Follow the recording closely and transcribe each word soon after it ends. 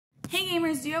Hey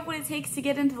gamers, do you have what it takes to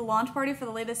get into the launch party for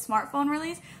the latest smartphone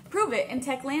release? Prove it in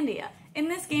Techlandia. In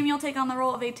this game, you'll take on the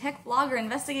role of a tech blogger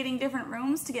investigating different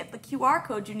rooms to get the QR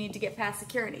code you need to get past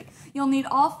security. You'll need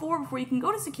all 4 before you can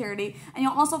go to security, and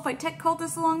you'll also fight tech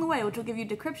cultists along the way, which will give you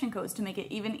decryption codes to make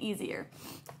it even easier.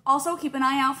 Also, keep an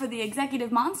eye out for the executive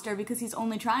monster because he's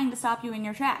only trying to stop you in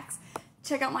your tracks.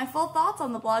 Check out my full thoughts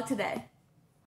on the blog today.